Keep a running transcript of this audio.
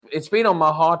it's been on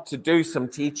my heart to do some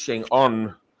teaching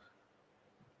on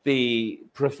the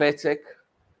prophetic.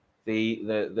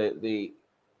 We've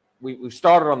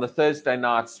started on the Thursday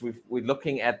nights. We're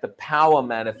looking at the power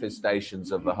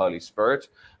manifestations of the Holy Spirit.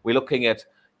 We're looking at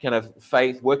kind of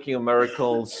faith, working of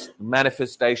miracles,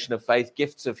 manifestation of faith,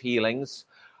 gifts of healings.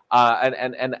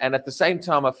 And at the same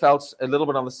time, I felt a little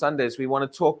bit on the Sundays, we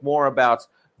want to talk more about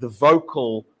the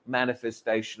vocal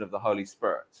manifestation of the Holy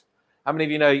Spirit. How many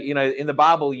of you know, in the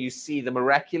Bible, you see the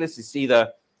miraculous, you see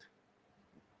the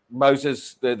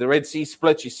Moses, the Red Sea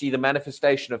split, you see the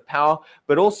manifestation of power,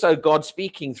 but also God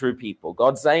speaking through people,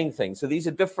 God saying things. So these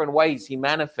are different ways he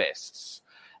manifests.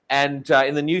 And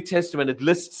in the New Testament, it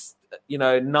lists,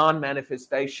 9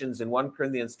 manifestations in 1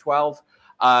 Corinthians 12,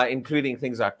 including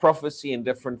things like prophecy and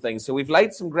different things. So we've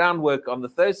laid some groundwork on the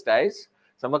Thursdays.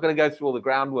 So I'm not going to go through all the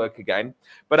groundwork again,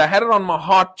 but I had it on my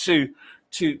heart to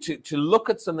look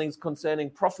at some things concerning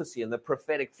prophecy and the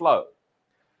prophetic flow.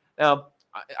 Now,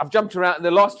 I've jumped around in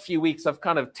the last few weeks. I've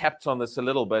kind of tapped on this a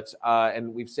little bit,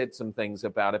 and we've said some things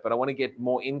about it, but I want to get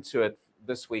more into it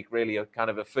this week, really, kind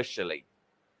of officially.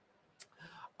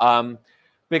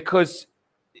 Because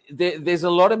there's a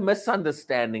lot of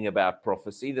misunderstanding about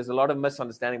prophecy. There's a lot of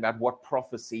misunderstanding about what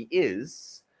prophecy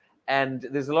is, and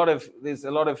there's a lot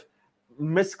of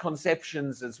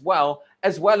misconceptions as well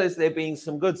as there being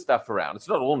some good stuff around. It's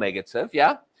not all negative,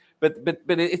 yeah, but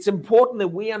it's important that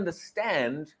we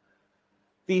understand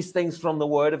these things from the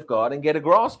Word of God and get a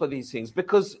grasp of these things,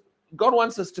 because God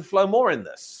wants us to flow more in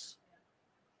this.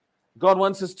 God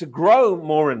wants us to grow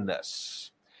more in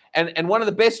this. And one of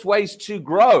the best ways to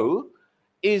grow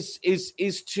is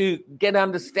to get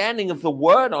understanding of the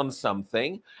Word on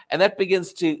something, and that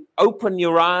begins to open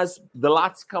your eyes, the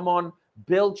lights come on,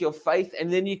 build your faith,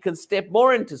 and then you can step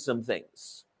more into some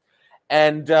things.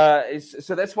 And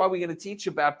so that's why we're going to teach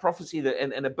about prophecy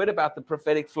and a bit about the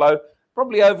prophetic flow,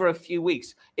 probably over a few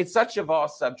weeks. It's such a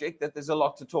vast subject that there's a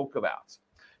lot to talk about.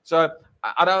 So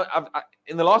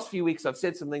in the last few weeks, I've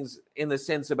said some things in the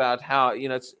sense about how,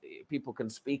 people can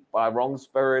speak by wrong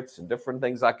spirits and different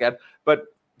things like that. But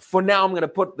for now, I'm going to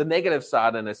put the negative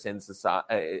side, in a sense,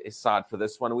 aside for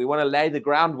this one. We want to lay the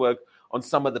groundwork on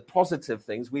some of the positive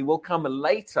things. We will come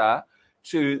later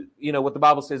to, what the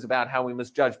Bible says about how we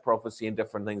misjudge prophecy and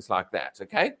different things like that,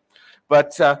 okay?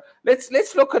 But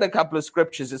let's look at a couple of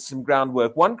scriptures as some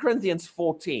groundwork. 1 Corinthians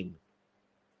 14.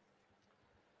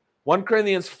 1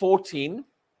 Corinthians 14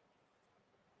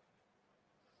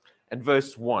 and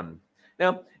verse 1.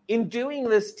 Now, in doing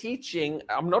this teaching,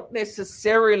 I'm not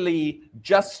necessarily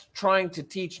just trying to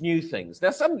teach new things.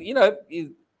 Now,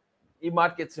 you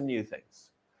might get some new things.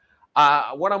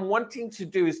 What I'm wanting to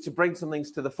do is to bring some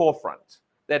things to the forefront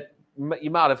that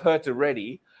you might have heard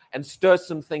already and stir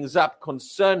some things up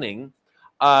concerning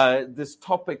this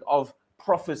topic of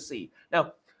prophecy.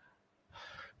 Now,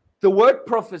 the word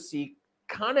prophecy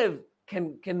kind of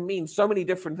can mean so many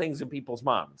different things in people's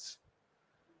minds.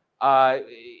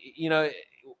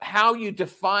 How you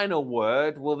define a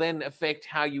word will then affect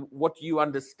what you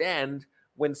understand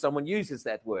when someone uses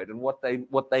that word and what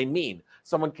they mean.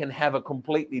 Someone can have a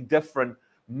completely different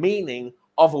meaning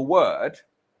of a word.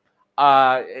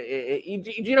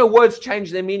 Words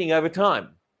change their meaning over time.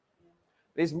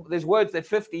 There's words that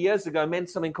 50 years ago meant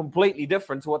something completely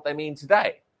different to what they mean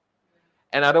today.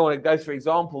 And I don't want to go through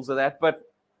examples of that, but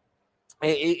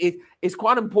it's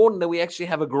quite important that we actually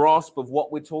have a grasp of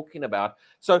what we're talking about.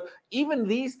 So even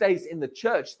these days in the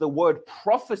church, the word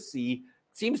prophecy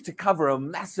seems to cover a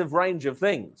massive range of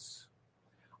things.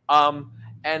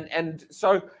 And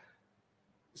so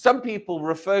some people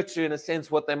refer to, in a sense,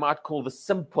 what they might call the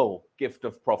simple gift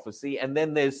of prophecy. And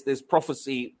then there's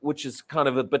prophecy, which is kind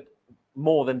of a bit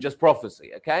more than just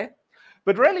prophecy, okay?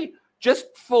 But really,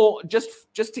 just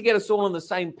to get us all on the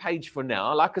same page for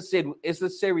now, like I said, as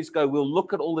the series go, we'll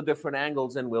look at all the different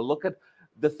angles and we'll look at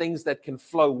the things that can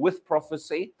flow with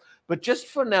prophecy. But just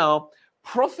for now,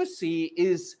 prophecy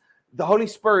is the Holy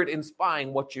Spirit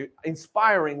inspiring what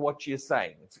you're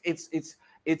saying.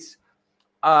 It's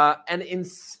an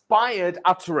inspired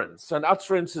utterance. So an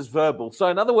utterance is verbal. So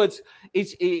in other words,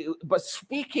 but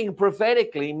speaking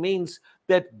prophetically means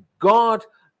that God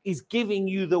is giving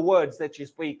you the words that you're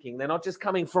speaking. They're not just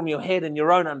coming from your head and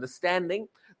your own understanding.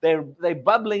 They're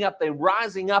bubbling up. They're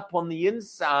rising up on the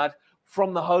inside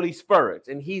from the Holy Spirit,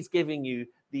 and He's giving you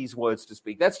these words to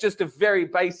speak. That's just a very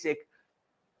basic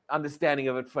understanding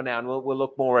of it for now, and we'll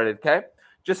look more at it, okay?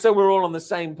 Just so we're all on the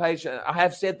same page. I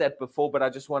have said that before, but I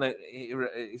just want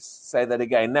to say that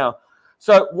again. Now,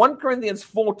 so 1 Corinthians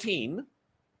 14.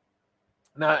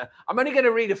 Now, I'm only going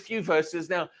to read a few verses.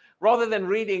 Now, rather than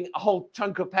reading a whole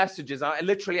chunk of passages, I'm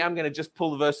going to just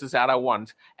pull the verses out I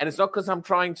want. And it's not because I'm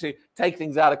trying to take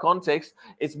things out of context.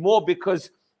 It's more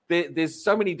because there's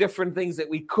so many different things that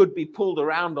we could be pulled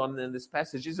around on in this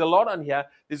passage. There's a lot on here.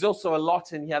 There's also a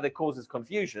lot in here that causes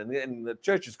confusion. And the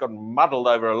church has gotten muddled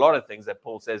over a lot of things that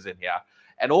Paul says in here.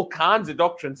 And all kinds of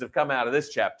doctrines have come out of this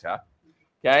chapter,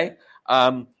 okay?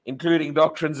 Including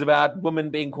doctrines about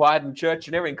women being quiet in church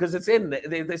and everything, because it's in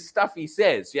there's stuff he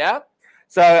says, yeah?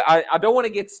 So I don't want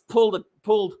to get pulled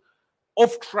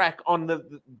off track on the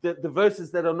verses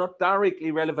that are not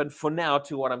directly relevant for now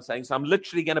to what I'm saying. So I'm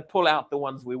literally going to pull out the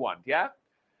ones we want, yeah?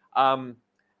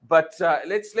 But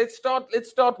let's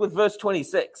start with verse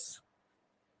 26.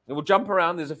 And we'll jump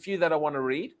around. There's a few that I want to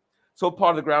read. It's all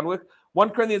part of the groundwork.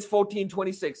 1 Corinthians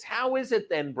 14:26. How is it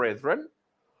then, brethren,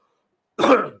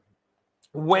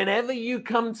 whenever you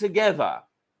come together?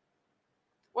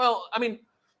 Well, I mean,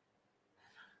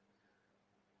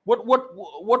 what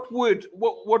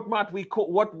might we call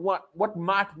what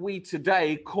might we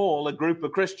today call a group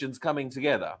of Christians coming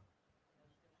together?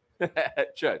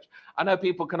 Church. I know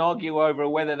people can argue over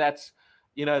whether that's,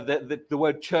 you know, the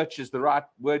word church is the right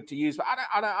word to use, but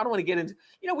I don't want to get into,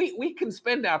 you know, we can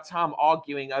spend our time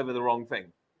arguing over the wrong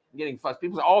thing, getting fussed.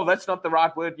 People say, oh, that's not the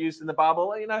right word used in the Bible.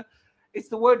 Well, you know, it's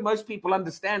the word most people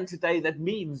understand today that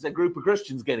means a group of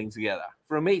Christians getting together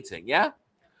for a meeting, yeah?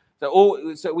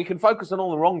 So we can focus on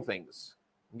all the wrong things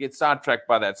and get sidetracked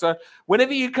by that. So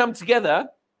whenever you come together,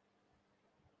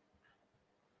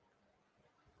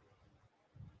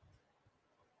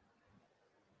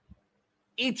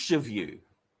 each of you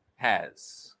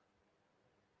has.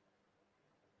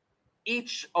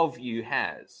 Each of you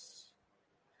has.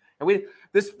 And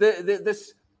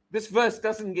this verse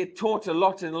doesn't get taught a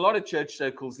lot in a lot of church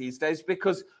circles these days,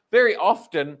 because very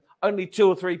often only 2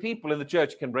 or 3 people in the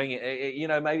church can bring it. You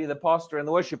know, maybe the pastor and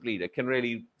the worship leader can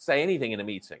really say anything in a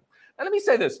meeting. Now, let me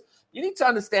say this. You need to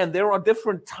understand there are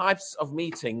different types of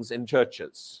meetings in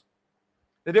churches.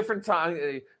 The different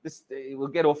times, we'll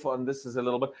get off on this as a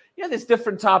little bit. Yeah, there's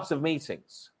different types of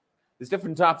meetings. There's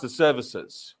different types of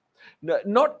services. No,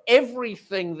 not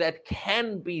everything that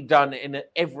can be done in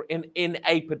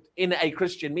a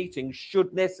Christian meeting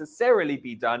should necessarily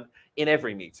be done in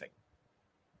every meeting.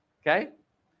 Okay?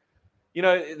 You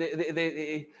know,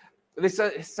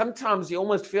 sometimes you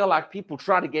almost feel like people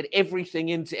try to get everything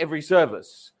into every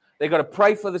service. They got to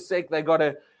pray for the sick. They got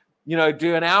to, you know,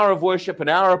 do an hour of worship, an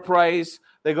hour of praise.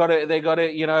 They got to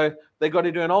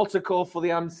do an altar call for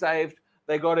the unsaved.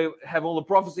 They got to have all the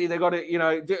prophecy. They got to, you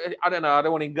know, I don't know. I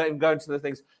don't want to go into the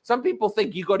things. Some people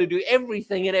think you got to do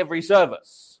everything in every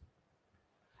service.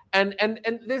 And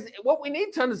there's, what we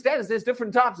need to understand is there's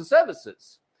different types of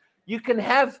services. You can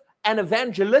have an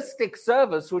evangelistic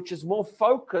service, which is more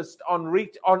focused on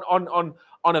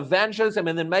evangelism,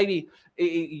 and then maybe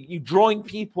you drawing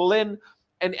people in.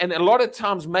 And a lot of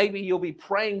times maybe you'll be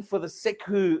praying for the sick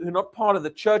who are not part of the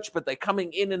church, but they're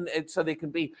coming in, and so there can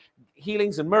be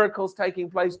healings and miracles taking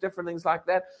place, different things like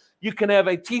that. You can have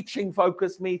a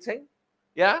teaching-focused meeting,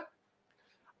 yeah?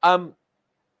 And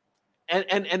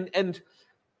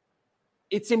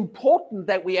it's important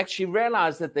that we actually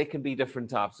realize that there can be different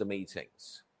types of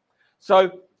meetings.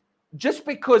 So just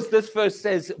because this verse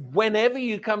says, whenever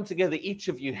you come together, each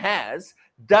of you has,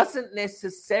 doesn't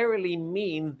necessarily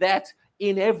mean that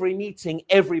in every meeting,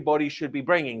 everybody should be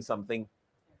bringing something,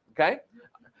 okay?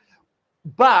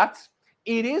 But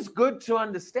it is good to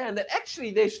understand that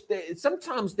actually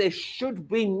sometimes there should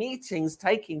be meetings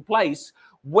taking place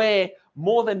where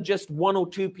more than just 1 or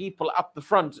 2 people up the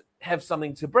front have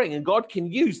something to bring, and God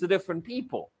can use the different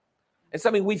people. It's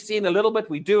something we've seen a little bit.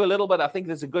 We do a little bit. I think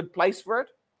there's a good place for it.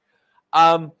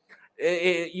 I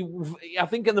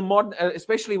think in the modern,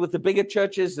 especially with the bigger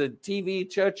churches, the TV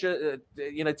church,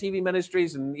 TV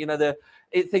ministries, and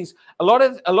things. A lot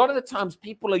of the times,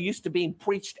 people are used to being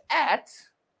preached at,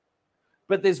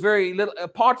 but there's very little,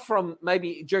 apart from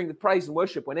maybe during the praise and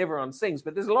worship when everyone sings.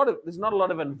 But there's not a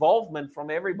lot of involvement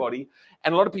from everybody,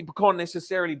 and a lot of people can't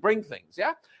necessarily bring things.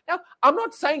 Yeah. Now, I'm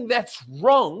not saying that's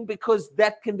wrong, because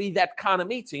that can be that kind of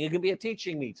meeting. It can be a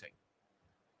teaching meeting.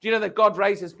 Do you know that God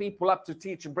raises people up to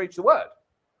teach and preach the word?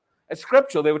 It's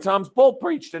scriptural. There were times Paul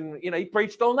preached, and he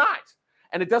preached all night.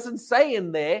 And it doesn't say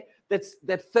in there that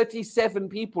 37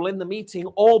 people in the meeting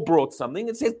all brought something.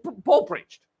 It says Paul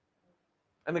preached.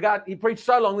 And he preached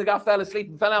so long, the guy fell asleep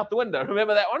and fell out the window.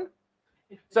 Remember that one?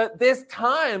 So there's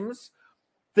times,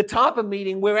 the type of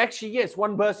meeting where actually, yes,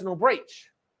 one person will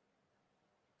preach.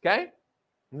 Okay?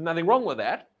 Nothing wrong with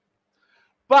that.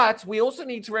 But we also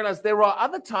need to realize there are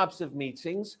other types of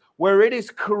meetings where it is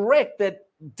correct that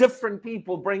different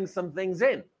people bring some things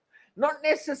in. Not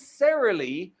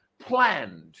necessarily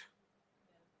planned.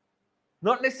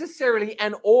 Not necessarily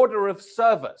an order of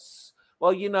service.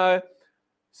 Well, you know,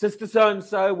 Sister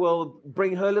so-and-so will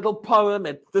bring her little poem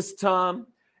at this time,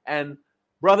 and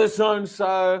Brother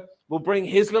so-and-so will bring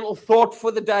his little thought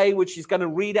for the day, which he's going to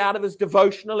read out of his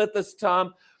devotional at this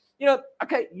time. You know,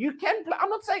 okay, you can. I'm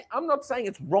not saying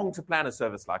it's wrong to plan a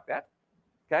service like that.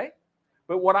 Okay,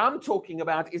 but what I'm talking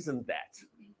about isn't that.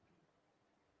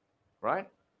 Right?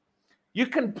 You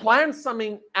can plan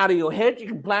something out of your head. You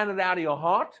can plan it out of your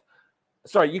heart.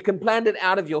 Sorry, you can plan it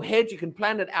out of your head. You can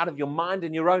plan it out of your mind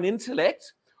and your own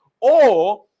intellect.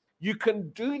 Or you can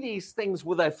do these things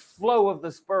with a flow of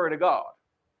the Spirit of God.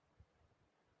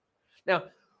 Now,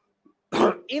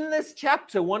 in this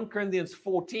chapter, 1 Corinthians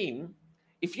 14,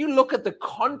 if you look at the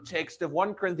context of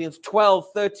 1 Corinthians 12,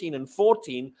 13, and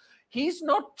 14, he's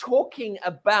not talking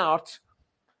about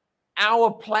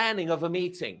our planning of a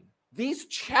meeting. These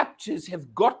chapters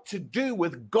have got to do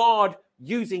with God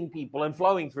using people and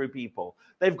flowing through people.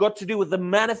 They've got to do with the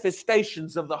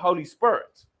manifestations of the Holy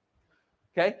Spirit.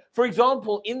 Okay. For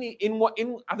example, I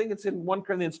think it's in 1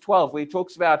 Corinthians 12 where he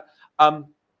talks about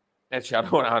actually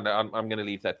I'm going to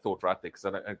leave that thought right there because I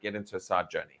don't get into a side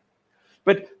journey.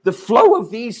 But the flow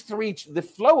of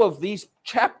these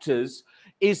chapters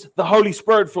is the Holy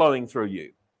Spirit flowing through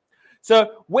you.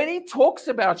 So when he talks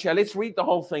about you, let's read the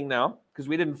whole thing now because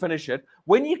we didn't finish it.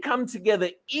 When you come together,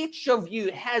 each of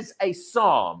you has a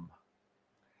psalm,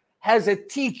 has a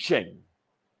teaching,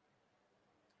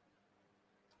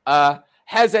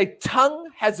 has a tongue,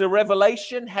 has a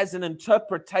revelation, has an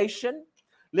interpretation.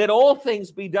 Let all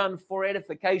things be done for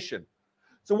edification.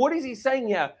 So what is he saying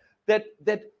here? That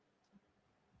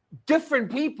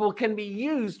different people can be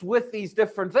used with these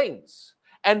different things.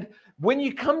 And when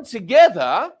you come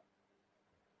together,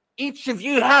 each of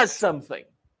you has something.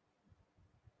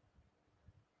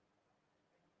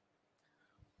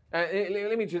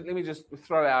 Let me just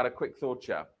throw out a quick thought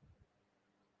here.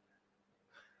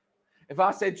 If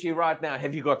I said to you right now,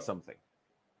 have you got something?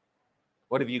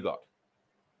 What have you got?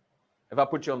 If I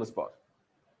put you on the spot.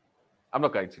 I'm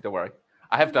not going to, don't worry.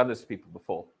 I have done this to people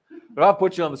before. But if I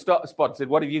put you on the spot and said,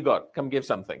 what have you got? Come give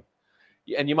something.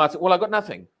 And you might say, well, I got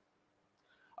nothing.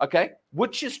 Okay,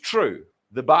 which is true?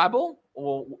 The Bible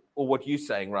or what you're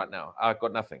saying right now? I've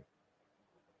got nothing.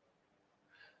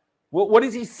 What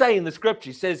does he say in the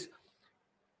scripture? He says,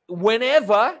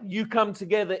 whenever you come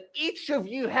together, each of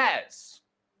you has.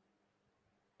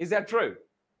 Is that true?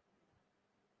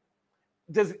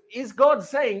 Is God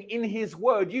saying in his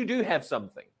word, you do have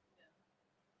something?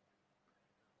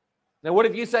 Now, what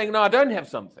if you're saying, no, I don't have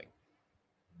something?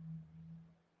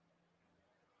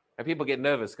 And people get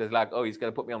nervous because like, oh, he's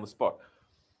going to put me on the spot.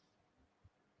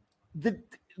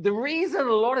 The reason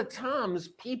a lot of times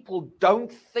people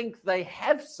don't think they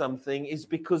have something is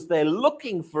because they're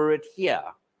looking for it here.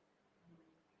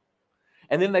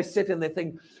 And then they sit and they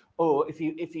think, oh, if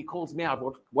he calls me out,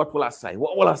 what will I say?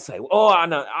 What will I say? Oh, I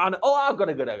know. Oh, I've got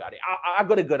a good idea. I've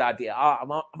got a good idea. I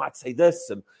might say this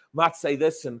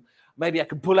and maybe I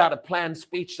can pull out a planned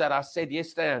speech that I said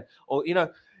yesterday. Or, you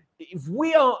know, if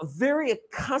we are very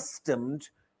accustomed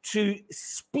to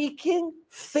speaking,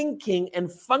 thinking,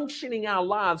 and functioning our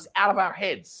lives out of our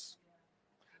heads,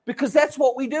 because that's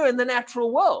what we do in the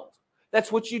natural world.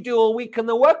 That's what you do all week in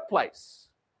the workplace.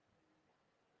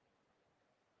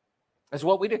 That's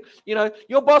what we do. You know,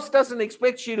 your boss doesn't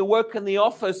expect you to work in the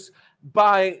office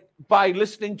by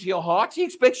listening to your heart. He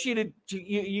expects you to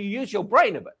use your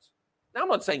brain a bit. Now, I'm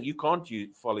not saying you can't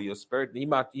follow your spirit.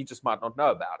 You just might not know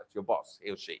about it, your boss,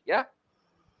 he or she, yeah?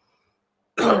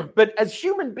 But as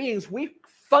human beings, we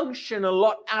function a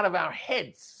lot out of our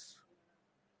heads.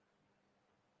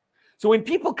 So when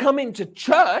people come into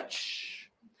church,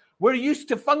 we're used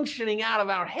to functioning out of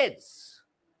our heads.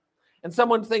 And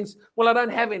someone thinks, well, I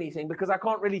don't have anything because I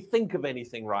can't really think of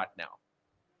anything right now.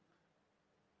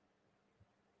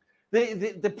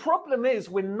 The problem is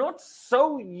we're not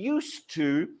so used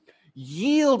to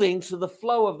yielding to the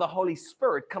flow of the Holy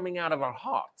Spirit coming out of our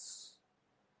hearts.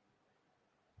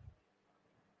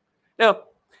 Now,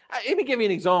 let me give you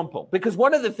an example, because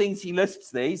one of the things he lists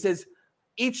there, he says,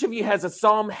 each of you has a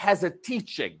psalm, has a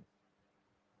teaching.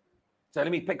 So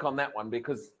let me pick on that one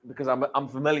because I'm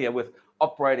familiar with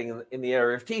operating in the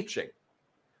area of teaching.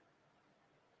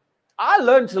 I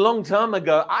learned a long time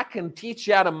ago, I can teach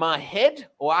out of my head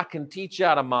or I can teach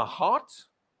out of my heart.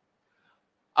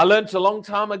 I learned a long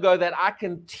time ago that I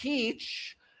can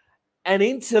teach an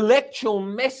intellectual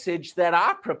message that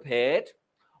I prepared,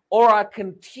 or I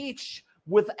can teach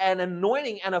with an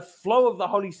anointing and a flow of the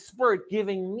Holy Spirit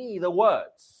giving me the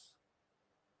words.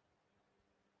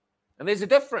 And there's a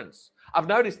difference. I've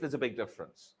noticed there's a big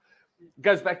difference. It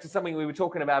goes back to something we were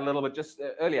talking about a little bit just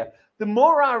earlier. The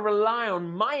more I rely on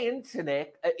my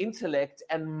intellect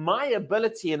and my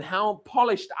ability and how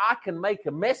polished I can make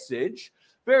a message,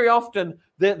 very often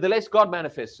the less God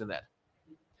manifests in that.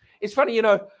 It's funny, you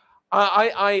know,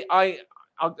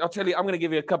 I'll tell you, I'm going to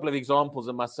give you a couple of examples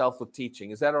of myself with teaching.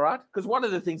 Is that all right? Because one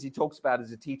of the things he talks about is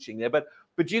the teaching there, but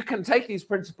you can take these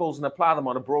principles and apply them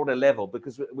on a broader level,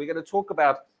 because we're going to talk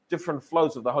about different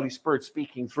flows of the Holy Spirit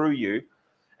speaking through you.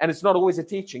 And it's not always a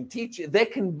teaching. There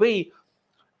can be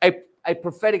a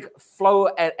prophetic flow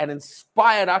and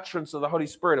inspired utterance of the Holy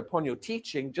Spirit upon your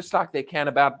teaching, just like there can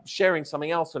about sharing something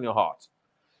else on your heart.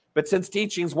 But since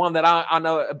teaching is one that I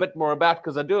know a bit more about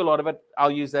because I do a lot of it,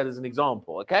 I'll use that as an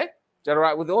example, okay? Is that all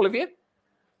right with all of you?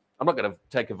 I'm not going to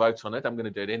take a vote on it. I'm going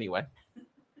to do it anyway.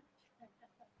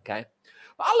 Okay?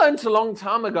 I learned a long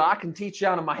time ago, I can teach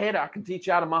out of my head, I can teach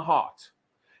out of my heart.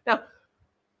 Now,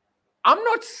 I'm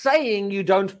not saying you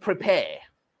don't prepare.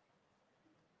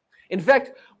 In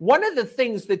fact, one of the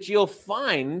things that you'll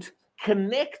find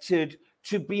connected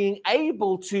to being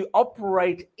able to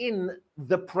operate in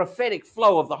the prophetic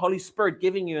flow of the Holy Spirit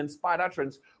giving you inspired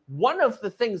utterance, one of the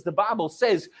things the Bible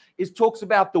says is talks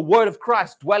about the word of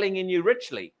Christ dwelling in you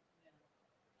richly.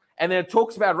 And then it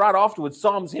talks about right afterwards,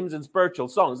 psalms, hymns, and spiritual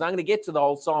songs. I'm going to get to the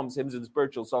whole psalms, hymns, and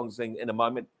spiritual songs thing in a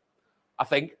moment, I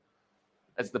think.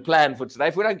 That's the plan for today.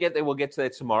 If we don't get there, we'll get to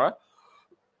that tomorrow.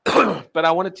 But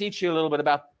I want to teach you a little bit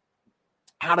about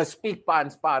how to speak by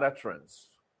inspired utterance.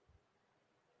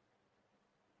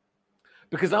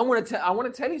 Because I want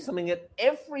to tell you something that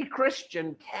every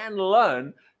Christian can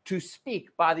learn to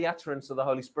speak by the utterance of the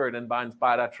Holy Spirit and by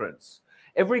inspired utterance.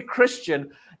 Every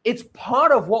Christian, it's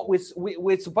part of what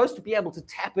we're supposed to be able to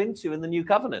tap into in the new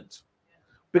covenant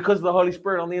because of the Holy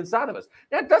Spirit on the inside of us.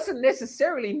 Now, it doesn't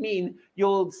necessarily mean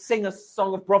you'll sing a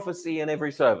song of prophecy in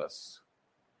every service.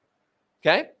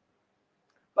 Okay?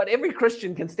 But every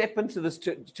Christian can step into this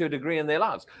to a degree in their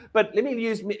lives. But let me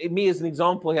use me as an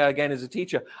example here again as a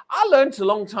teacher. I learned a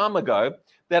long time ago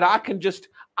that I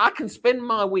can spend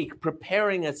my week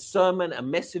preparing a sermon, a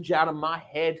message out of my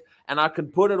head, and I can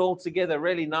put it all together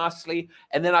really nicely.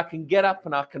 And then I can get up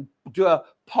and I can do a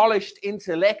polished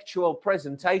intellectual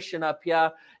presentation up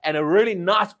here and a really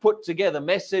nice put together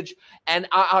message. And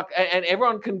and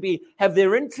everyone can have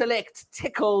their intellect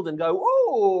tickled and go,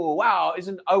 oh, wow,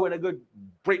 isn't Owen a good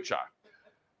preacher?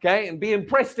 Okay, and be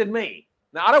impressed in me.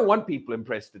 Now, I don't want people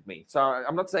impressed with me. So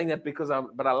I'm not saying that because I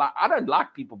don't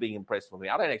like people being impressed with me.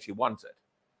 I don't actually want it.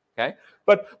 Okay.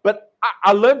 But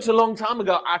I learned a long time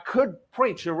ago, I could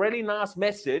preach a really nice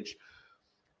message.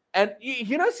 And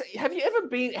you know, have you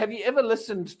ever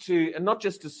listened to, and not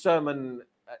just a sermon,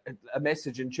 a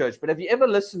message in church, but have you ever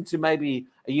listened to maybe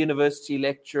a university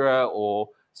lecturer or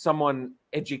someone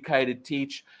educated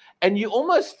teach, and you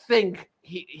almost think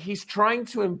he's trying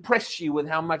to impress you with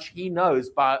how much he knows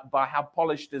by how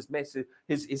polished his message,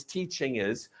 his teaching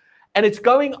is, and it's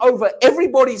going over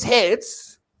everybody's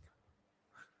heads.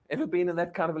 Ever been in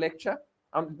that kind of a lecture?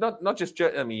 Not just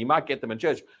church. I mean, you might get them in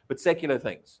church, but secular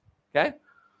things. Okay.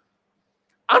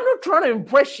 I'm not trying to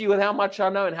impress you with how much I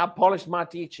know and how polished my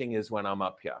teaching is when I'm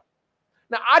up here.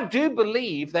 Now, I do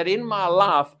believe that in my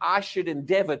life, I should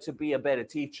endeavor to be a better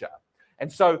teacher. And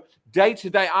so day to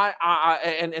day,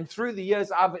 and through the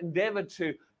years, I've endeavored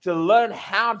to learn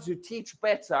how to teach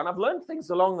better. And I've learned things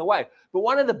along the way. But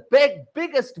one of the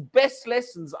best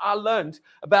lessons I learned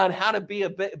about how to be a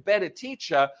better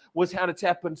teacher was how to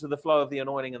tap into the flow of the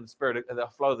anointing and the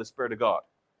flow of the Spirit of God.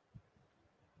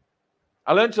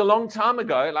 I learned a long time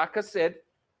ago, like I said,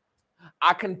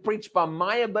 I can preach by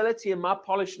my ability and my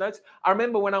polished notes. I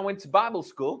remember when I went to Bible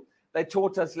school, they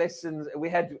taught us lessons. We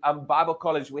had Bible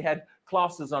college. We had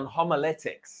classes on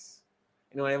homiletics.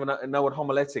 Anyone ever know what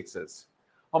homiletics is?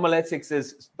 Homiletics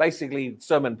is basically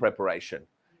sermon preparation,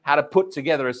 how to put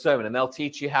together a sermon. And they'll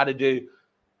teach you how to do,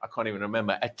 I can't even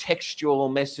remember, a textual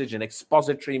message, an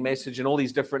expository message, and all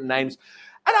these different names.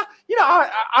 And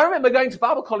I remember going to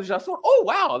Bible college and I thought, oh,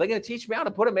 wow, they're going to teach me how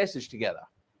to put a message together.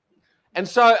 And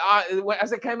so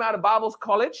as I came out of Bible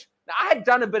college, now I had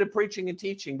done a bit of preaching and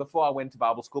teaching before I went to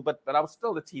Bible school, but I was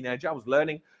still a teenager. I was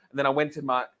learning. And then I went to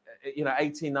my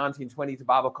 18, 19, 20 to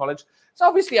Bible college. So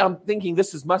obviously I'm thinking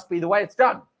must be the way it's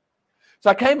done. So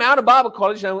I came out of Bible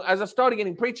college, and as I started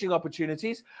getting preaching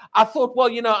opportunities, I thought, well,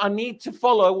 I need to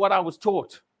follow what I was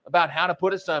taught about how to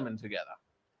put a sermon together.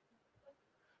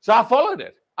 So I followed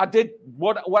it. I did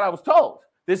what I was told.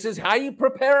 This is how you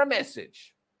prepare a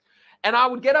message. And I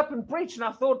would get up and preach, and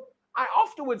I thought,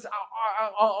 afterwards,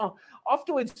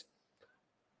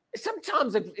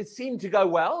 sometimes it seemed to go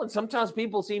well, and sometimes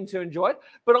people seemed to enjoy it.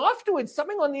 But afterwards,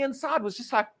 something on the inside was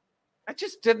just like, it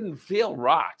just didn't feel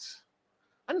right.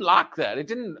 I didn't like that.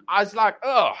 I was like,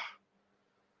 oh.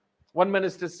 One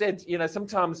minister said,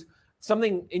 sometimes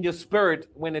something in your spirit,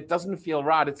 when it doesn't feel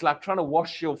right, it's like trying to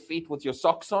wash your feet with your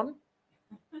socks on.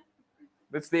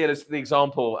 That's the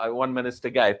example one minister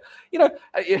gave.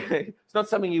 It's not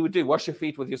something you would do, wash your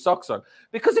feet with your socks on.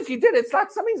 Because if you did, it's like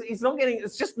something he's not getting,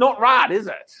 it's just not right, is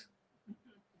it?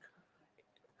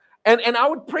 And I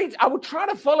would preach, I would try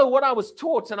to follow what I was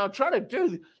taught, and I'd try to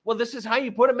do, well, this is how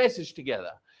you put a message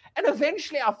together. And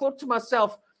eventually I thought to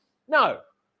myself, no.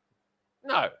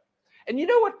 And you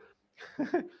know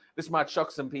what? This might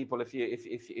shock some people if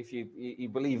you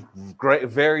believe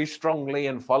very strongly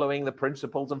in following the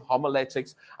principles of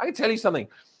homiletics. I can tell you something.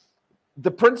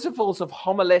 The principles of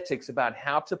homiletics about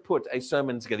how to put a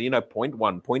sermon together, point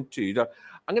 1, point 2.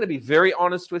 I'm going to be very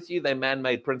honest with you. They're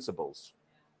man-made principles.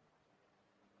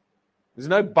 There's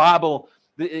no Bible.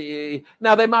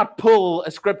 Now, they might pull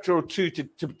a scripture or two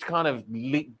to kind of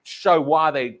show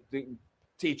why they're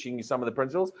teaching you some of the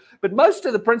principles, but most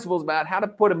of the principles about how to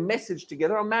put a message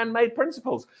together are man-made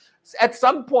principles. At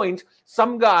some point,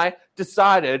 some guy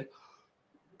decided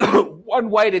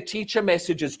one way to teach a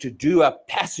message is to do a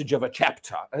passage of a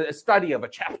chapter, a study of a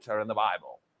chapter in the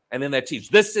Bible. And then they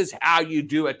teach, this is how you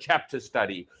do a chapter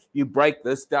study. You break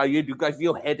this down, you go for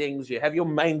your headings, you have your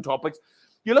main topics.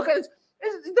 You look at it,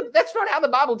 that's not how the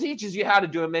Bible teaches you how to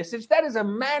do a message. That is a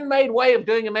man-made way of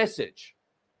doing a message.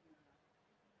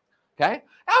 Okay?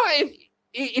 Now,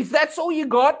 if that's all you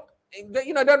got,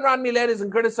 don't write me letters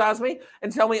and criticize me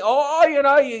and tell me,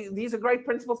 these are great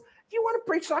principles. If you want to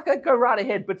preach like that, go right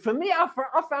ahead. But for me, I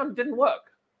found it didn't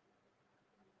work.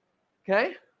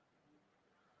 Okay?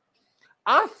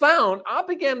 I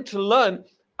began to learn.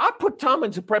 I put time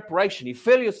into preparation. You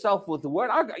fill yourself with the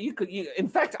word. In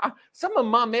fact, some of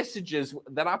my messages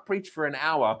that I preach for an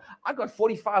hour, I got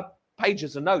 45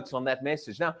 pages of notes on that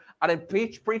message. Now, I don't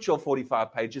preach all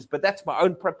 45 pages, but that's my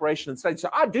own preparation and study. So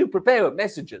I do prepare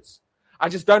messages. I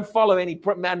just don't follow any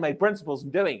man-made principles in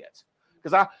doing it.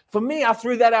 Because for me, I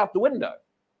threw that out the window.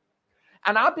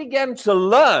 And I began to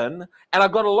learn, and I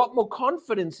got a lot more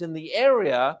confidence in the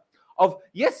area of,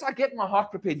 yes, I get my heart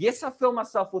prepared. Yes, I fill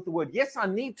myself with the word. Yes, I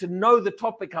need to know the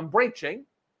topic I'm preaching.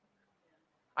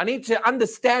 I need to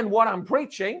understand what I'm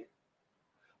preaching.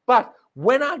 But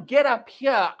when I get up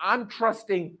here, I'm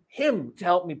trusting him to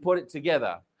help me put it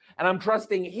together. And I'm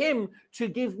trusting him to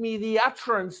give me the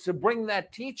utterance to bring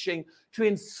that teaching, to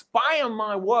inspire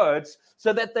my words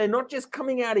so that they're not just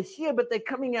coming out of here, but they're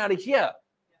coming out of here.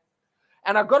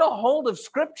 And I got a hold of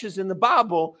scriptures in the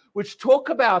Bible which talk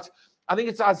about, I think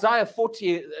it's Isaiah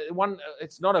 40,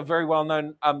 it's not a very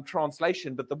well-known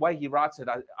translation, but the way he writes it,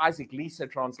 Isaac Lisa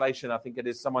translation, I think it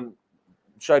is. Someone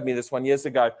showed me this one years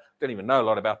ago. Don't even know a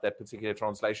lot about that particular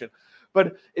translation.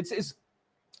 But it says,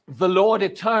 the Lord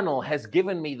eternal has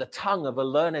given me the tongue of a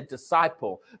learned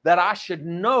disciple, that I should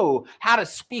know how to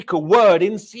speak a word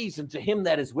in season to him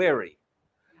that is weary.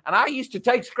 And I used to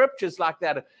take scriptures like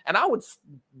that, and I would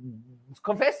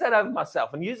confess that over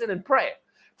myself and use it in prayer.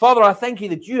 Father, I thank you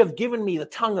that you have given me the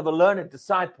tongue of a learned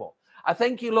disciple. I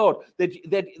thank you, Lord,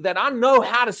 that I know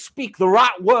how to speak the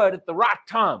right word at the right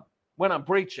time when I'm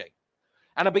preaching.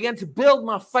 And I began to build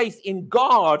my faith in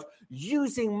God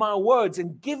using my words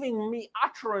and giving me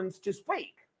utterance to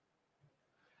speak.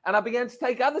 And I began to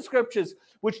take other scriptures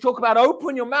which talk about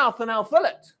open your mouth and I'll fill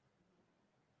it.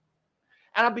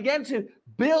 And I began to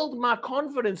build my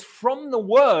confidence from the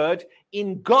word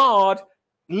in God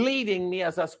leading me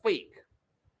as I speak.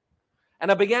 And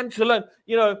I began to learn,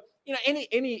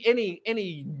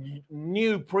 any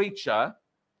new preacher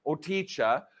or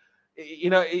teacher,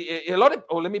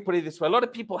 let me put it this way. A lot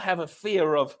of people have a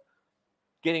fear of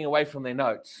getting away from their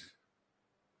notes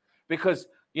because,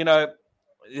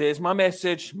 there's my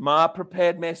message, my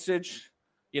prepared message,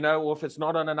 or if it's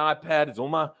not on an iPad, it's all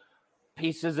my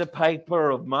pieces of paper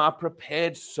of my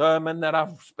prepared sermon that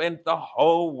I've spent the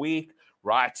whole week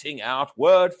writing out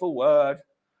word for word.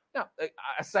 Now,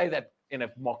 I say that in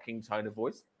a mocking tone of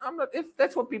voice. If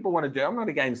that's what people want to do, I'm not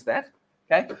against that.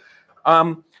 Okay.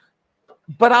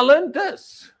 But I learned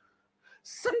this.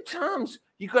 Sometimes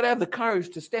you've got to have the courage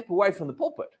to step away from the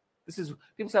pulpit.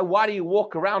 People say, why do you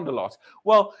walk around a lot?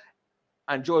 Well,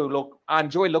 I enjoy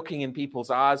looking in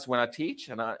people's eyes when I teach,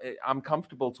 and I'm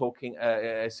comfortable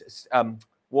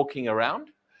walking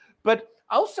around. But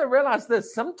I also realize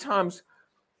this, sometimes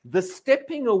the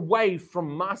stepping away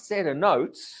from my set of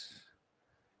notes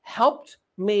helped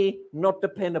me not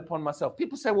depend upon myself.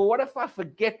 People say, well, what if I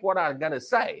forget what I'm going to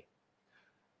say?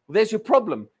 There's your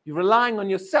problem. You're relying on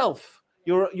yourself,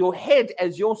 your head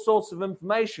as your source of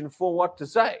information for what to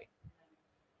say.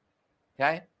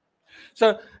 Okay?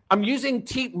 So I'm using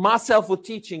myself with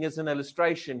teaching as an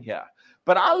illustration here.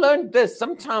 But I learned this.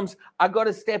 Sometimes I got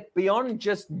to step beyond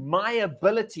just my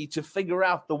ability to figure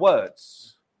out the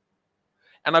words.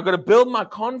 And I've got to build my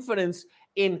confidence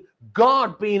in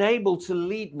God being able to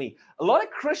lead me. A lot of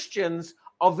Christians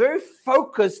are very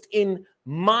focused in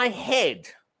my head.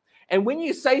 And when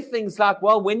you say things like,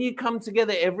 well, when you come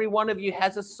together, every one of you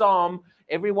has a psalm,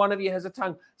 every one of you has a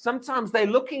tongue. Sometimes they're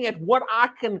looking at what I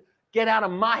can get out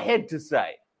of my head to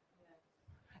say.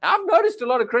 I've noticed a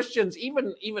lot of Christians,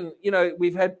 even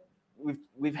we've had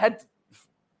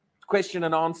question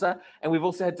and answer, and we've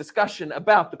also had discussion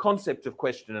about the concept of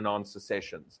question and answer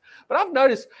sessions. But I've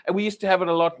noticed, and we used to have it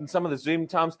a lot in some of the Zoom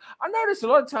times, I notice a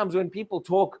lot of times when people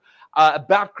talk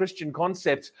about Christian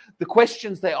concepts, the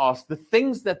questions they ask, the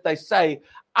things that they say,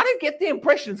 I don't get the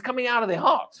impression it's coming out of their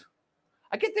heart.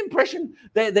 I get the impression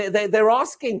they're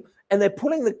asking and they're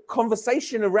pulling the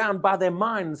conversation around by their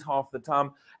minds half the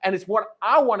time. And it's what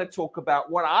I want to talk about,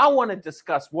 what I want to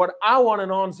discuss, what I want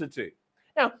an answer to.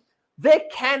 Now, there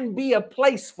can be a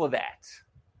place for that.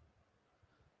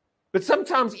 But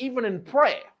sometimes even in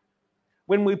prayer,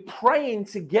 when we're praying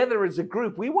together as a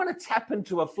group, we want to tap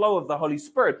into a flow of the Holy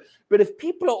Spirit. But if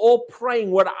people are all praying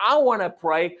what I want to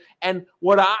pray and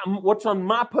what's on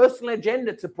my personal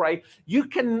agenda to pray, you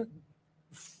can,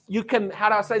 how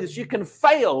do I say this? You can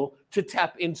fail to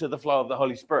tap into the flow of the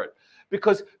Holy Spirit.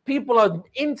 Because people are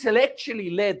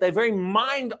intellectually led, they're very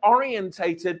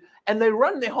mind-orientated, and they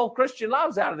run their whole Christian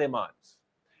lives out of their minds.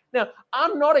 Now,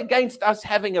 I'm not against us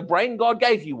having a brain. God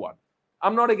gave you one.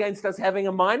 I'm not against us having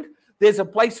a mind. There's a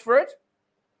place for it.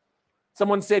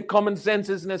 Someone said common sense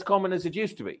isn't as common as it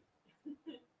used to be.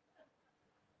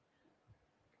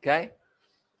 Okay?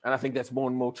 And I think that's more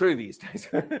and more true these days.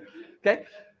 Okay?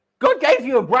 God gave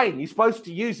you a brain. You're supposed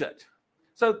to use it.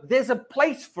 So there's a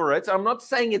place for it. I'm not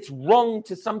saying it's wrong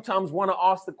to sometimes want to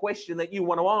ask the question that you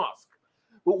want to ask.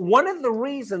 But one of the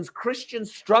reasons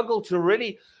Christians struggle to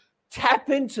really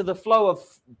tap into the flow of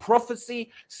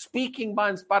prophecy, speaking by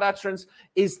inspired utterance,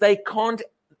 is they're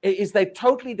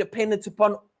totally dependent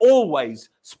upon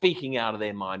always speaking out of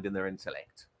their mind and their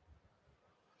intellect.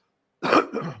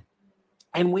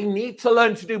 And we need to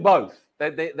learn to do both.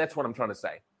 That's what I'm trying to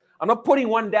say. I'm not putting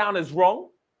one down as wrong.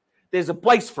 There's a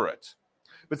place for it.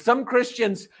 But some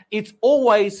Christians, it's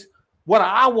always what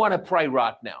I want to pray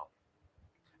right now.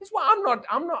 That's why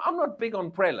I'm not big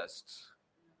on prayer lists.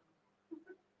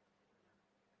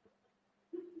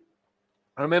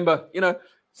 I remember,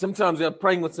 sometimes I'm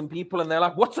praying with some people and they're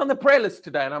like, what's on the prayer list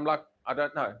today? And I'm like, I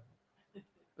don't know.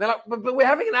 They're like, but we're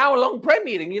having an hour-long prayer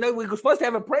meeting. We're supposed to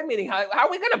have a prayer meeting. How are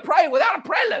we going to pray without a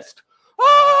prayer list?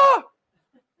 Oh!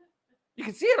 You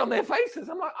can see it on their faces.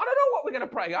 I'm like, I don't know what we're going to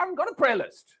pray. I haven't got a prayer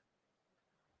list.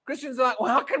 Christians are like,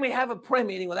 well, how can we have a prayer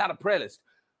meeting without a prayer list?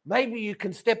 Maybe you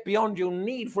can step beyond your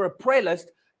need for a prayer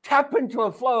list, tap into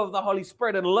a flow of the Holy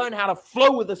Spirit and learn how to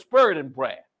flow with the Spirit in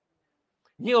prayer.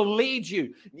 He'll lead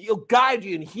you, he'll guide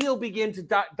you, and he'll begin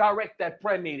to direct that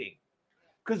prayer meeting.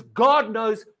 Because God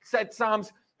knows, said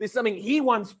Psalms, there's something he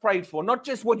once prayed for, not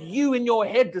just what you in your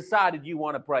head decided you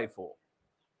want to pray for.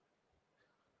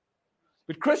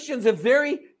 But Christians are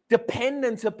very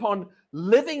dependent upon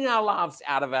living our lives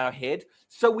out of our head,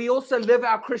 so we also live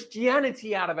our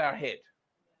Christianity out of our head.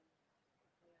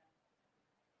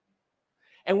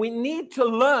 And we need to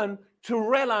learn to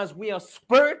realize we are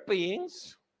spirit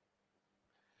beings,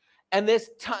 and there's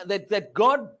that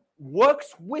God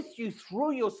works with you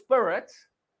through your spirit,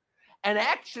 and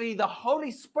actually the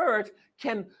Holy Spirit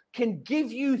can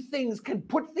give you things, can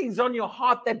put things on your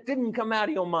heart that didn't come out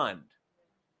of your mind.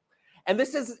 And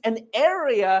this is an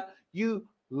area you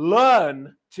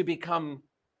learn to become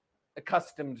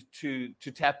accustomed to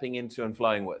tapping into and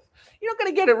flowing with. You're not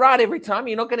going to get it right every time.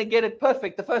 You're not going to get it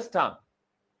perfect the first time.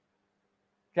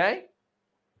 Okay?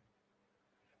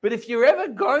 But if you're ever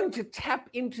going to tap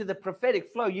into the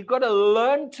prophetic flow, you've got to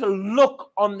learn to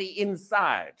look on the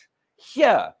inside.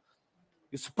 Here,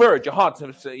 your spirit, your heart.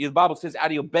 So the Bible says out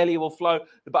of your belly will flow.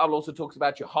 The Bible also talks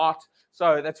about your heart.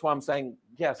 So that's why I'm saying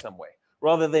here somewhere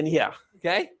rather than here.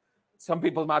 Okay? Some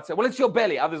people might say, well, it's your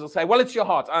belly. Others will say, well, it's your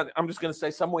heart. I'm just going to say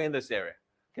somewhere in this area.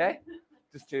 Okay?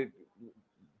 Just to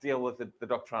deal with the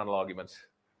doctrinal arguments.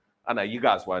 I know you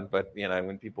guys won't, but,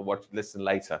 when people listen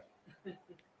later.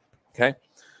 Okay?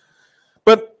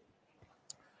 But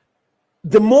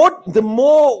the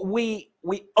more we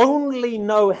only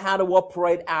know how to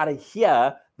operate out of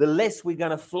here, the less we're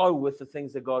going to flow with the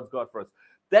things that God's got for us.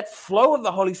 That flow of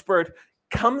the Holy Spirit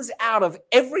comes out of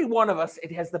every one of us.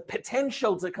 It has the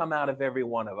potential to come out of every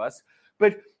one of us,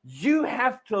 but you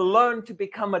have to learn to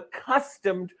become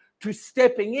accustomed to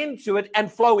stepping into it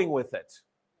and flowing with it.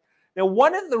 Now,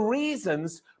 one of the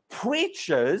reasons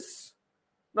preachers,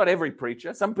 not every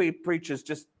preacher, some preachers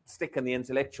just stick in the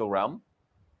intellectual realm.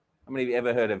 How many of you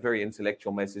ever heard a very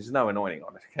intellectual message? There's no anointing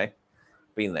on it, okay?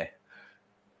 Been there.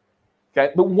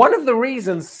 Okay, but one of the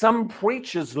reasons some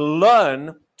preachers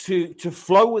learn to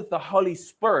flow with the Holy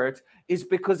Spirit is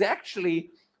because actually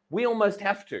we almost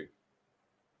have to.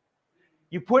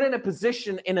 You put in a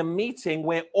position in a meeting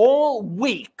where all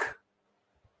week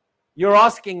you're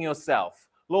asking yourself,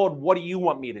 Lord, what do you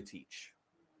want me to teach?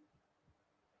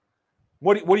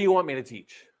 What do you want me to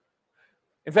teach?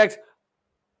 In fact,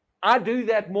 I do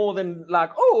that more than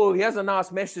like, oh, here's a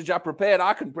nice message I prepared.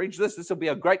 I can preach this. This will be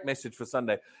a great message for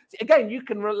Sunday. Again, you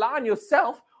can rely on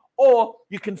yourself, or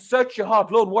you can search your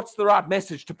heart. Lord, what's the right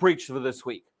message to preach for this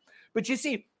week? But you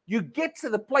see, you get to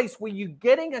the place where you're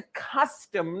getting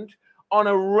accustomed on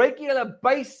a regular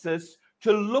basis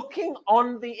to looking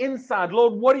on the inside.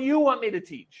 Lord, what do you want me to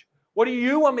teach? What do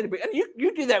you want me to be? And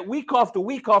you do that week after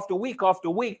week after week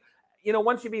after week. You know,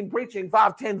 once you've been preaching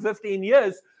 5, 10, 15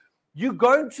 years, you're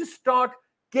going to start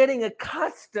getting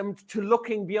accustomed to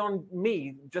looking beyond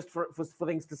me just for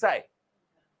things to say.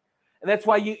 And that's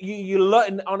why you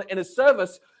learn in a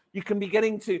service, you can be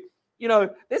getting to, you know,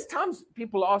 there's times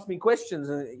people ask me questions,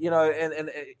 and you know, and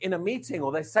in a meeting,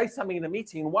 or they say something in a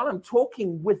meeting, and while I'm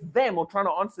talking with them or trying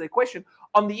to answer their question,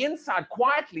 on the inside,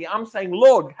 quietly, I'm saying,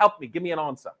 Lord, help me, give me an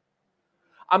answer.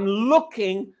 I'm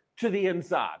looking to the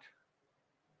inside.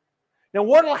 Now,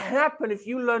 what will happen if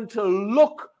you learn to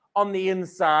look on the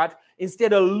inside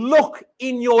instead of look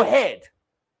in your head?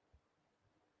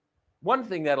 One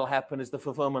thing that'll happen is the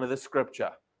fulfillment of the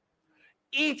scripture.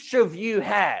 Each of you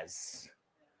has.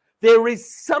 There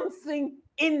is something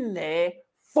in there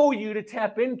for you to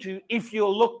tap into if you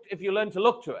learn to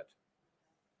look to it.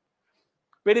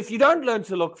 But if you don't learn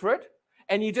to look for it,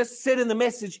 and you just sit in the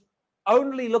message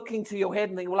only looking to your head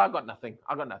and think, well, I got nothing.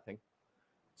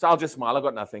 So I'll just smile. I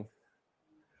got nothing.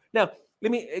 Now,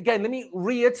 let me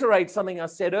reiterate something I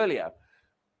said earlier.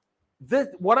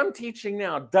 What I'm teaching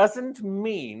now doesn't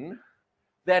mean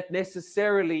that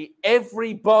necessarily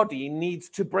everybody needs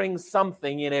to bring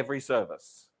something in every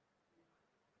service.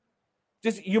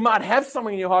 Just, you might have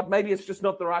something in your heart. Maybe it's just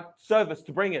not the right service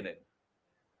to bring it in.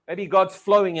 Maybe God's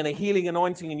flowing in a healing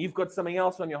anointing and you've got something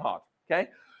else on your heart. Okay?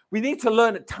 We need to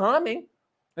learn at timing.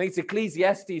 I think it's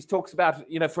Ecclesiastes talks about,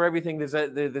 you know, for everything there's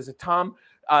a time.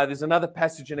 There's another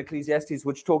passage in Ecclesiastes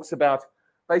which talks about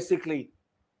basically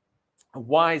a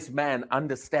wise man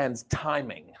understands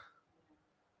timing.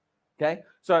 Okay?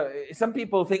 So some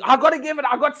people think, I've got to give it.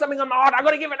 I've got something on my heart. I've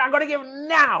got to give it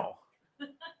now.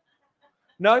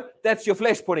 No, that's your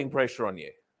flesh putting pressure on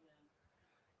you.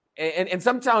 And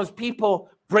sometimes people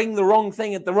bring the wrong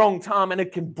thing at the wrong time, and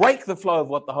it can break the flow of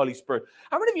what the Holy Spirit.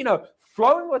 How many of you know,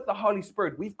 flowing with the Holy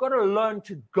Spirit, we've got to learn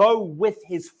to go with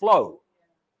his flow.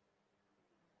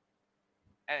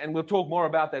 And we'll talk more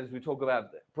about that as we talk about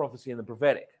prophecy and the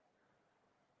prophetic.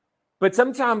 But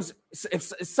sometimes if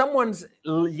someone's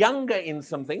younger in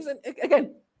some things, and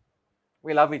again,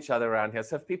 we love each other around here.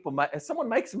 So if someone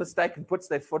makes a mistake and puts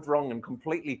their foot wrong and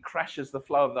completely crashes the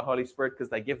flow of the Holy Spirit because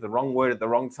they give the wrong word at the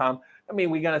wrong time, I mean,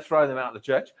 we're going to throw them out of the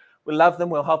church. We'll love them.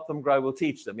 We'll help them grow. We'll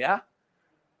teach them. Yeah.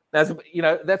 You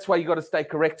know, that's why you got to stay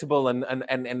correctable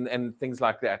and things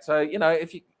like that. So, you know,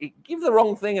 if you give the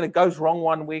wrong thing and it goes wrong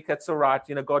one week, that's all right.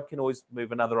 You know, God can always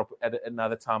move at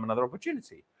another time, another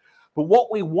opportunity. But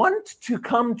what we want to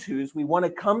come to is we want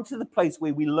to come to the place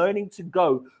where we're learning to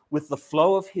go with the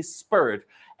flow of his Spirit.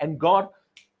 And God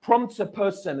prompts a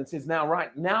person and says,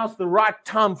 now's the right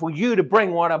time for you to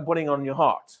bring what I'm putting on your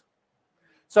heart.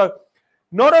 So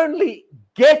not only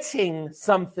getting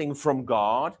something from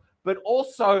God, but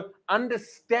also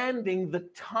understanding the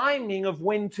timing of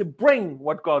when to bring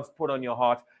what God's put on your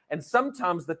heart. And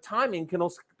sometimes the timing can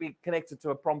also be connected to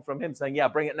a prompt from him saying, yeah,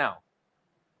 bring it now.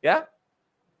 Yeah?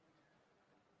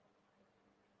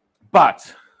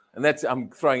 But, and that's, I'm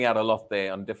throwing out a lot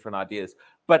there on different ideas.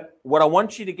 But what I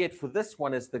want you to get for this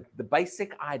one is the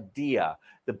basic idea,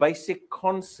 the basic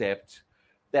concept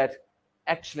that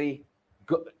actually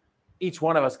each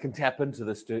one of us can tap into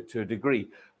this to a degree.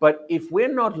 But if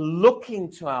we're not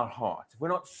looking to our heart, if we're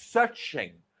not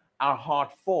searching our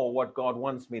heart for what God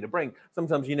wants me to bring,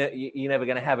 sometimes you're never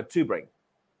going to have it to bring.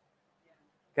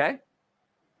 Okay?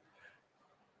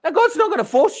 Now, God's not going to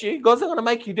force you. God's not going to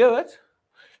make you do it.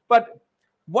 But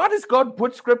why does God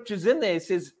put scriptures in there? It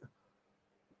says,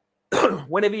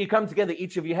 whenever you come together,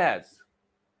 each of you has.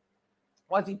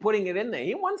 Why is he putting it in there?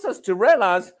 He wants us to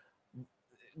realize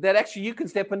that actually you can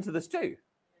step into this too.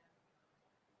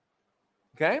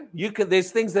 Okay?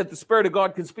 There's things that the Spirit of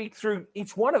God can speak through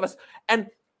each one of us. And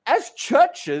as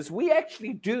churches, we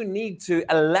actually do need to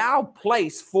allow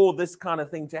place for this kind of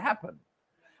thing to happen.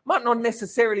 Might not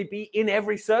necessarily be in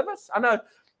every service. I know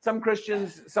some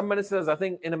Christians, some ministers, I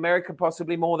think in America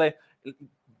possibly more, the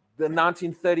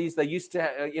 1930s, they used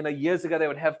to, years ago, they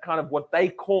would have kind of what they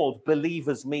called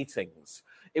believers' meetings.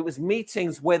 It was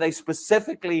meetings where they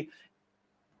specifically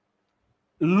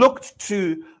looked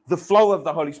to the flow of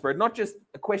the Holy Spirit, not just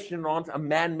a question and answer, a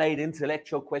man-made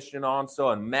intellectual question and answer,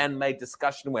 and man-made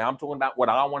discussion where I'm talking about what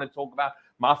I want to talk about,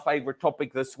 my favorite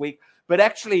topic this week. But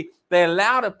actually, they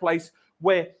allowed a place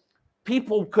where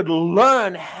people could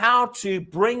learn how to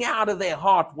bring out of their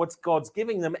heart what God's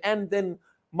giving them, and then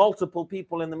multiple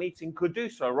people in the meeting could do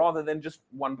so rather than just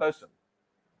one person.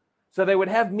 So they would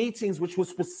have meetings which were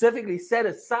specifically set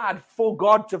aside for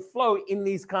God to flow in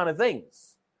these kind of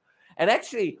things. And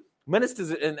actually, ministers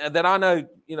that I know,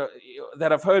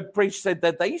 that I've heard preach said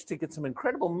that they used to get some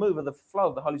incredible move of the flow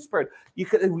of the Holy Spirit.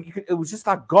 It was just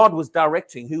like God was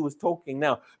directing who was talking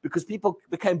now, because people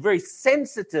became very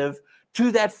sensitive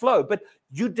to that flow. But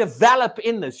you develop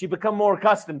in this, you become more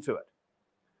accustomed to it.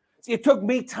 See, it took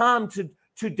me time to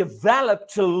develop,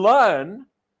 to learn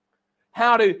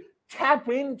how to tap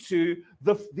into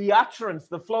the utterance,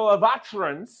 the flow of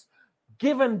utterance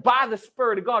given by the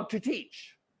Spirit of God to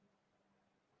teach.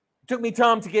 It took me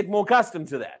time to get more accustomed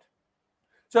to that.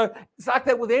 So it's like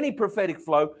that with any prophetic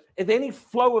flow. If any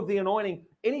flow of the anointing,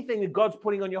 anything that God's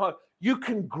putting on your heart, you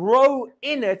can grow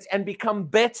in it and become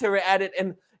better at it.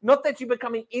 And not that you're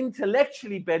becoming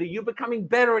intellectually better, you're becoming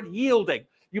better at yielding.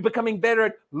 You're becoming better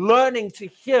at learning to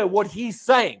hear what he's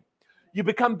saying. You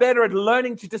become better at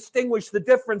learning to distinguish the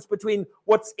difference between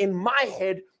what's in my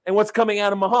head and what's coming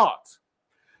out of my heart.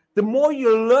 The more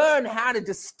you learn how to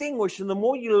distinguish and the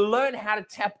more you learn how to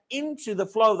tap into the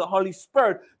flow of the Holy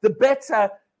Spirit, the better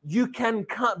you can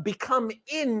become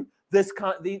in this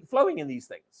flowing in these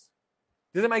things.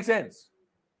 Does it make sense?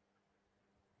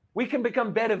 We can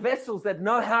become better vessels that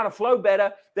know how to flow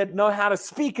better, that know how to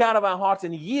speak out of our hearts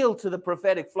and yield to the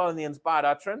prophetic flow and the inspired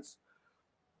utterance.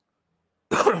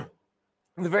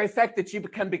 The very fact that you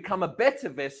can become a better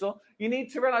vessel, you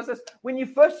need to realize this. When you're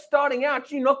first starting out,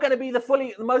 you're not going to be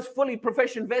the most fully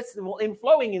proficient vessel in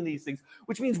flowing in these things,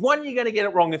 which means, one, you're going to get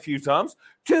it wrong a few times.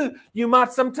 Two, you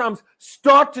might sometimes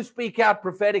start to speak out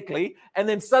prophetically and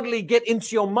then suddenly get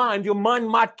into your mind. Your mind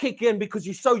might kick in because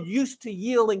you're so used to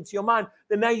yielding to your mind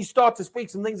that now you start to speak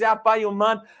some things out by your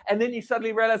mind, and then you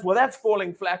suddenly realize, well, that's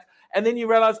falling flat. And then you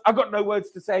realize, I've got no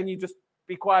words to say, and you just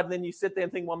be quiet, and then you sit there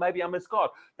and think, well, maybe I miss God.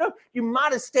 No, you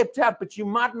might have stepped out, but you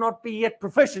might not be yet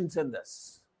proficient in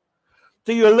this.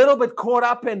 So you're a little bit caught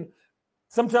up in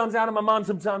sometimes out of my mind,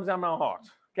 sometimes out of my heart,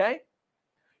 okay?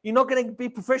 You're not going to be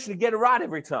proficient to get it right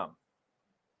every time.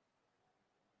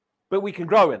 But we can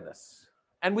grow in this.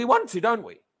 And we want to, don't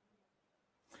we?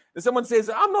 If someone says,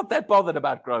 I'm not that bothered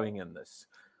about growing in this.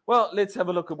 Well, let's have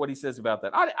a look at what he says about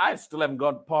that. I still haven't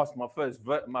gone past my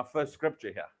first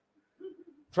scripture here.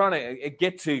 Trying to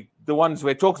get to the ones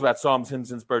where it talks about psalms,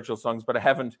 hymns, and spiritual songs, but I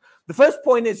haven't. The first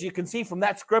point is, you can see from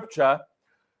that scripture,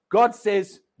 God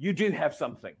says you do have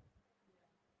something.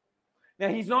 Now,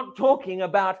 he's not talking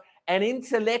about an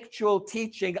intellectual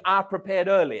teaching I prepared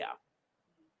earlier.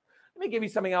 Let me give you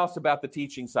something else about the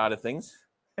teaching side of things.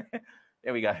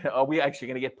 There we go. Are we actually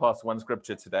going to get past one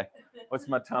scripture today? What's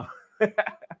my time?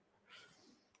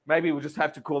 Maybe we'll just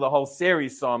have to call the whole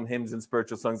series Psalm, Hymns, and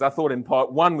Spiritual Songs. I thought in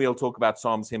part one we'll talk about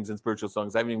Psalms, Hymns, and Spiritual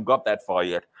Songs. I haven't even got that far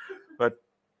yet.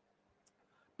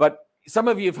 But some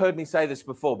of you have heard me say this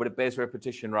before, but it bears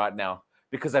repetition right now,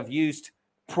 because I've used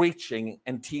preaching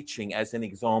and teaching as an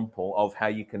example of how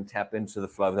you can tap into the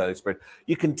flow of the Holy Spirit.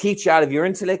 You can teach out of your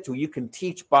intellect, or you can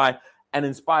teach by an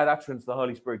inspired utterance, the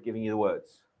Holy Spirit giving you the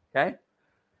words. Okay?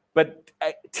 But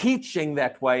teaching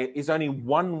that way is only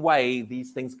one way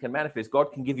these things can manifest.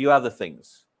 God can give you other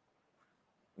things,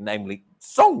 namely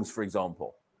songs, for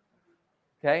example,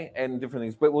 okay, and different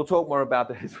things. But we'll talk more about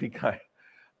that as we go.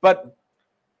 But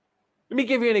let me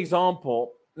give you an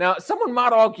example. Now, someone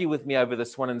might argue with me over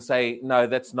this one and say, no,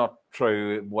 that's not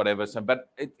true, whatever. So,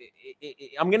 but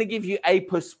I'm going to give you a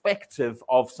perspective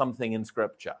of something in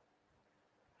Scripture.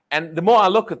 And the more I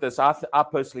look at this, I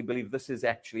personally believe this is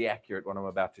actually accurate, what I'm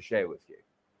about to share with you.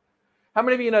 How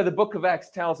many of you know the book of Acts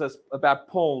tells us about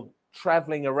Paul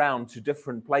traveling around to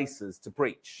different places to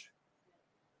preach?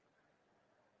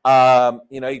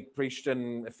 He preached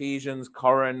in Ephesians,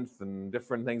 Corinth, and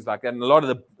different things like that. And a lot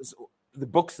of the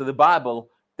books of the Bible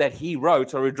that he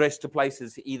wrote are addressed to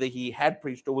places either he had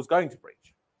preached or was going to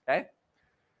preach. Okay?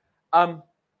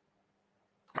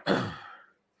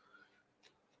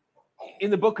 In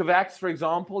the book of Acts, for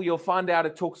example, you'll find out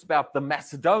it talks about the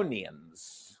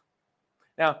Macedonians.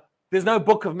 Now, there's no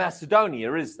book of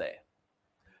Macedonia, is there?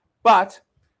 But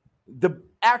the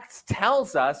Acts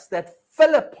tells us that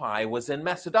Philippi was in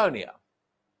Macedonia.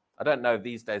 I don't know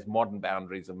these days modern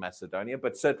boundaries of Macedonia,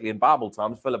 but certainly in Bible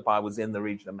times, Philippi was in the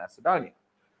region of Macedonia.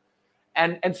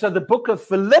 And so the book of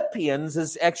Philippians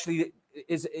is actually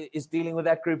is dealing with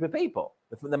that group of people,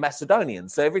 the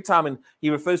Macedonians. So every time he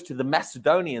refers to the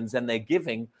Macedonians and their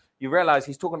giving, you realize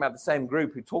he's talking about the same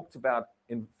group who talked about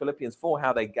in Philippians 4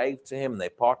 how they gave to him, they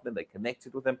partnered, they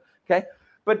connected with him. Okay,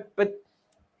 but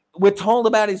we're told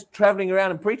about his traveling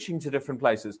around and preaching to different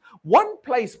places. One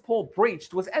place Paul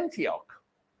preached was Antioch.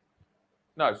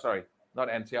 No, sorry, not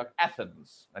Antioch,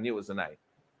 Athens. I knew it was an A.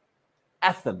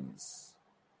 Athens.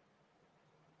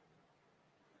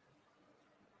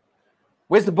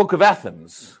 Where's the book of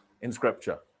Athens in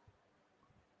Scripture?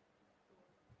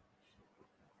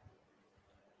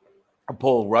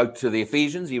 Paul wrote to the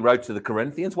Ephesians, he wrote to the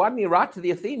Corinthians. Why didn't he write to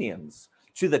the Athenians?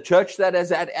 To the church that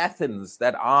is at Athens,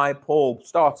 that I, Paul,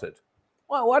 started.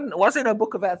 Well, was there no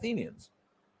book of Athenians?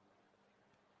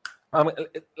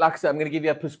 Like I said, I'm going to give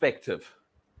you a perspective.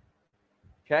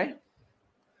 Okay?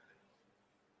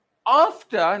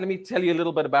 Let me tell you a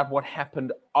little bit about what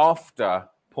happened after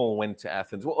Paul went to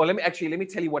Athens. Well, let me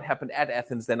tell you what happened at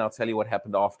Athens, then I'll tell you what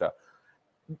happened after.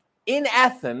 In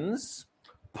Athens,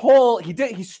 Paul,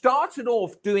 he started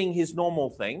off doing his normal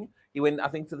thing. He went, I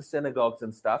think, to the synagogues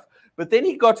and stuff. But then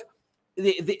he got,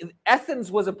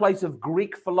 Athens was a place of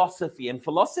Greek philosophy, and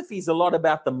philosophy is a lot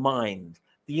about the mind,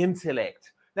 the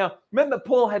intellect. Now, remember,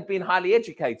 Paul had been highly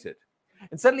educated.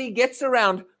 And suddenly he gets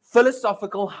around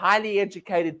philosophical, highly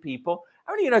educated people.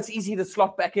 I mean, it's easy to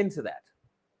slot back into that,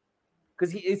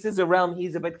 because this is a realm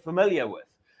he's a bit familiar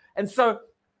with. And so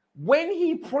when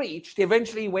he preached,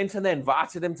 eventually he went and they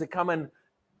invited him to come and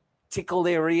tickle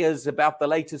their ears about the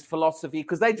latest philosophy,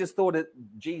 because they just thought that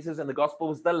Jesus and the gospel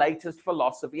was the latest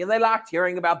philosophy, and they liked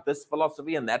hearing about this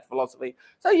philosophy and that philosophy.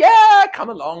 So yeah, come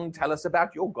along, tell us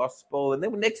about your gospel, and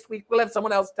then next week we'll have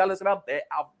someone else tell us about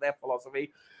their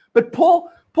philosophy. But Paul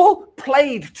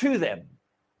played to them.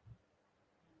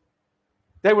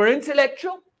 They were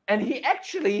intellectual, and he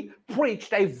actually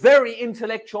preached a very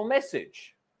intellectual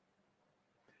message.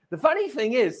 The funny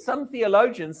thing is, some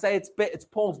theologians say it's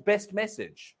Paul's best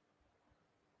message.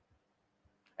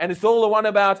 And it's all the one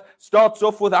about, starts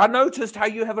off with, I noticed how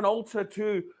you have an altar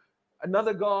to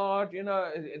another God,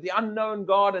 the unknown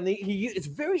God. And it's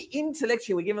very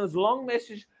intellectual. We give him this long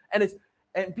message,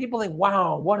 and people think,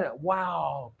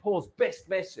 wow, Paul's best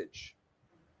message.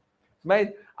 I'm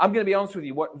going to be honest with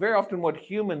you. Very often what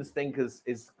humans think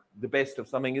is the best of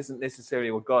something isn't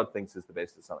necessarily what God thinks is the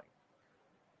best of something.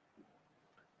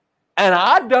 And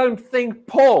I don't think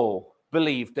Paul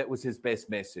believed it was his best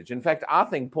message. In fact, I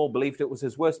think Paul believed it was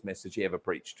his worst message he ever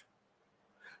preached,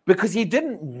 because he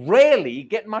didn't really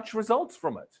get much results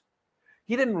from it.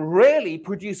 He didn't really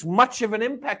produce much of an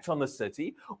impact on the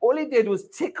city. All he did was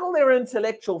tickle their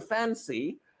intellectual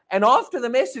fancy. And after the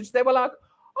message, they were like,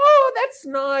 oh, that's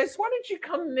nice. Why don't you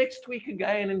come next week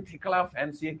again and tickle our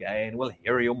fancy again? We'll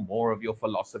hear you more of your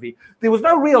philosophy. There was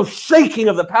no real shaking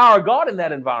of the power of God in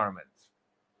that environment.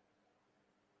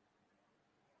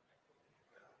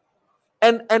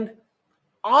 And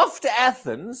after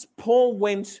Athens, Paul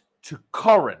went to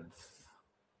Corinth.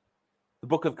 The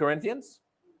book of Corinthians,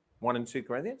 1 and 2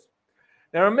 Corinthians.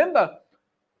 Now remember,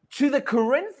 to the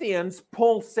Corinthians,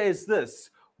 Paul says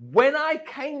this: when I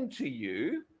came to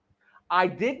you, I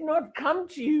did not come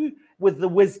to you with the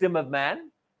wisdom of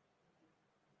man,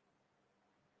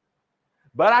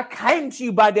 but I came to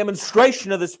you by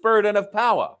demonstration of the Spirit and of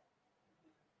power,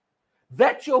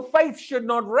 that your faith should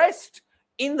not rest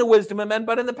in the wisdom of man,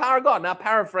 but in the power of God. Now, I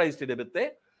paraphrased it a bit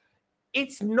there.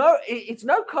 It's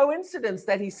no coincidence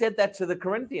that he said that to the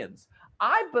Corinthians.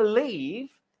 I believe,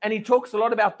 and he talks a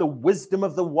lot about the wisdom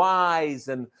of the wise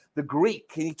and the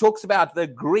Greek. And he talks about the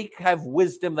Greek have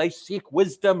wisdom. They seek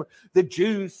wisdom. The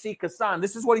Jews seek a sign.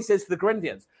 This is what he says to the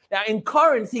Corinthians. Now, in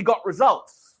Corinth, he got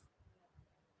results.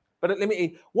 But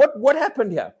what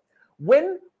happened here?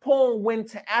 When Paul went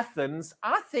to Athens,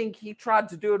 I think he tried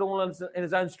to do it all in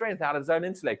his own strength, out of his own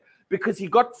intellect, because he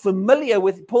got familiar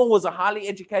with, Paul was a highly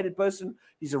educated person.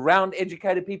 He's around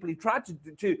educated people. He tried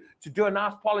to do a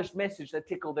nice polished message that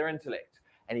tickled their intellect,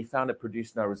 and he found it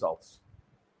produced no results.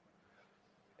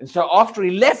 And so after he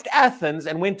left Athens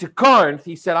and went to Corinth,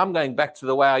 he said, I'm going back to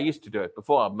the way I used to do it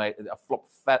before I flopped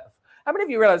fat. How many of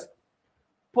you realize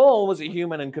Paul was a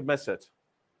human and could miss it?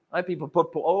 People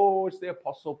put Paul, it's the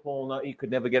Apostle Paul. No, he could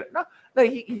never get it. No,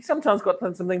 he sometimes got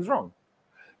some things wrong.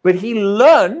 But he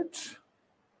learned,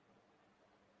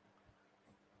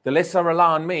 the less I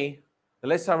rely on me, the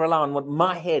less I rely on what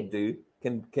my head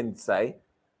can say,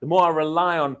 the more I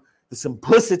rely on the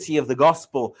simplicity of the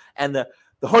gospel and the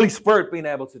Holy Spirit being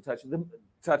able to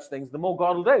touch things, the more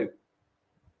God will do.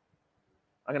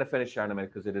 I'm going to finish here in a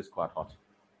minute because it is quite hot.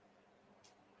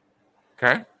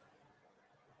 Okay?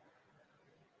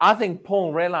 I think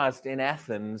Paul realized in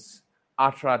Athens, I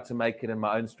tried to make it in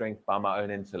my own strength by my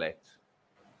own intellect.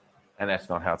 And that's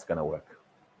not how it's going to work.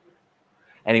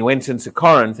 And he went into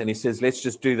Corinth and he says, let's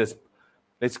just do this.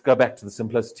 Let's go back to the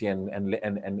simplicity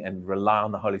and rely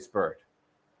on the Holy Spirit.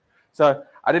 So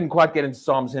I didn't quite get into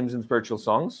Psalms, hymns, and spiritual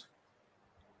songs.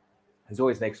 There's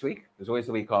always next week. There's always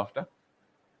the week after.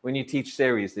 When you teach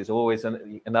series, there's always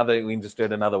another, we can just do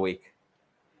it another week.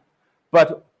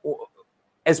 But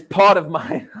as part of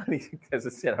my, as I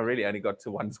said, I really only got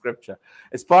to one scripture.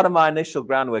 As part of my initial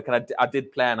groundwork, and I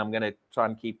did plan, I'm going to try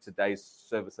and keep today's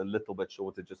service a little bit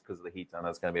shorter just because of the heat. I know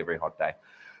it's going to be a very hot day.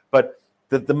 But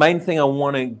the main thing I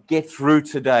want to get through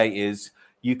today is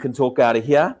you can talk out of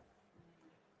here,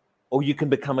 or you can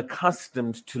become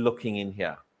accustomed to looking in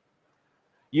here.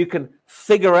 You can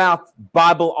figure out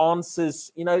Bible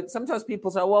answers. You know, sometimes people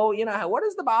say, well, you know, what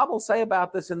does the Bible say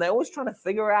about this? And they're always trying to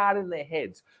figure out in their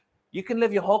heads. You can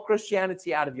live your whole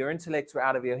Christianity out of your intellect or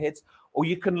out of your heads, or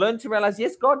you can learn to realize,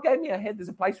 yes, God gave me a head. There's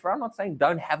a place for it. I'm not saying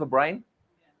don't have a brain,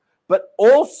 but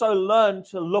also learn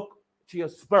to look to your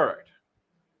spirit.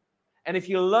 And if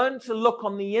you learn to look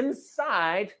on the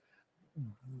inside,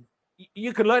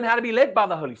 you can learn how to be led by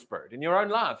the Holy Spirit in your own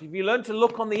life. If you learn to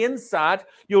look on the inside,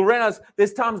 you'll realize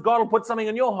there's times God will put something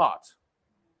in your heart.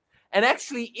 And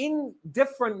actually, in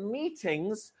different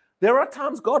meetings, there are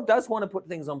times God does want to put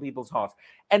things on people's hearts.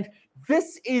 And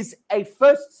this is a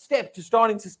first step to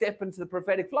starting to step into the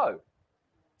prophetic flow.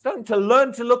 Starting to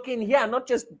learn to look in here, not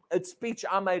just a speech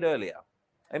I made earlier.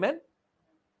 Amen?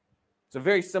 It's a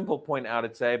very simple point out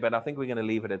of today, but I think we're going to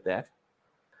leave it at that.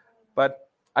 But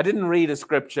I didn't read a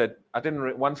scripture.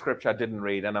 One scripture I didn't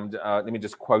read, and let me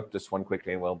just quote this one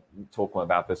quickly, and we'll talk more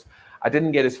about this. I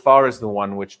didn't get as far as the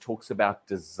one which talks about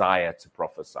desire to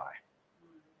prophesy.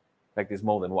 In fact, there's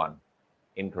more than one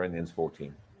in Corinthians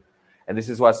 14. And this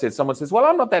is why I said, someone says, well,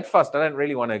 I'm not that fussed. I don't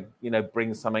really want to,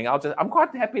 bring something. I'm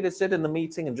quite happy to sit in the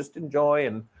meeting and just enjoy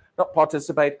and not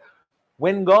participate.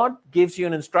 When God gives you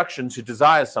an instruction to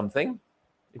desire something,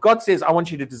 if God says, I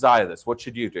want you to desire this, what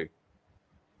should you do?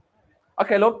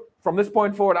 Okay, look, from this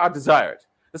point forward, I desire it.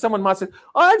 And someone might say,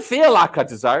 I don't feel like I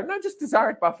desire it. No, just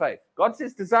desire it by faith. God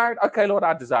says desire it. Okay, Lord,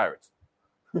 I desire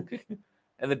it.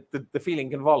 And the feeling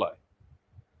can follow.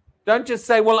 Don't just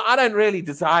say, well, I don't really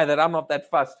desire that. I'm not that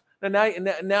fussed.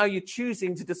 Now you're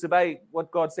choosing to disobey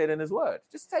what God said in his word.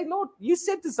 Just say, Lord, you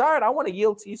said desire it. I want to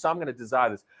yield to you, so I'm going to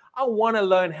desire this. I want to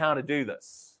learn how to do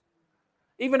this.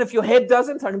 Even if your head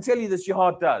doesn't, I can tell you this, your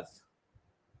heart does.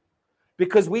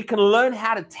 Because we can learn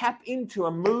how to tap into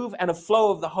a move and a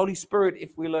flow of the Holy Spirit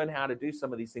if we learn how to do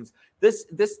some of these things. This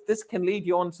can lead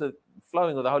you on to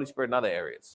flowing with the Holy Spirit in other areas.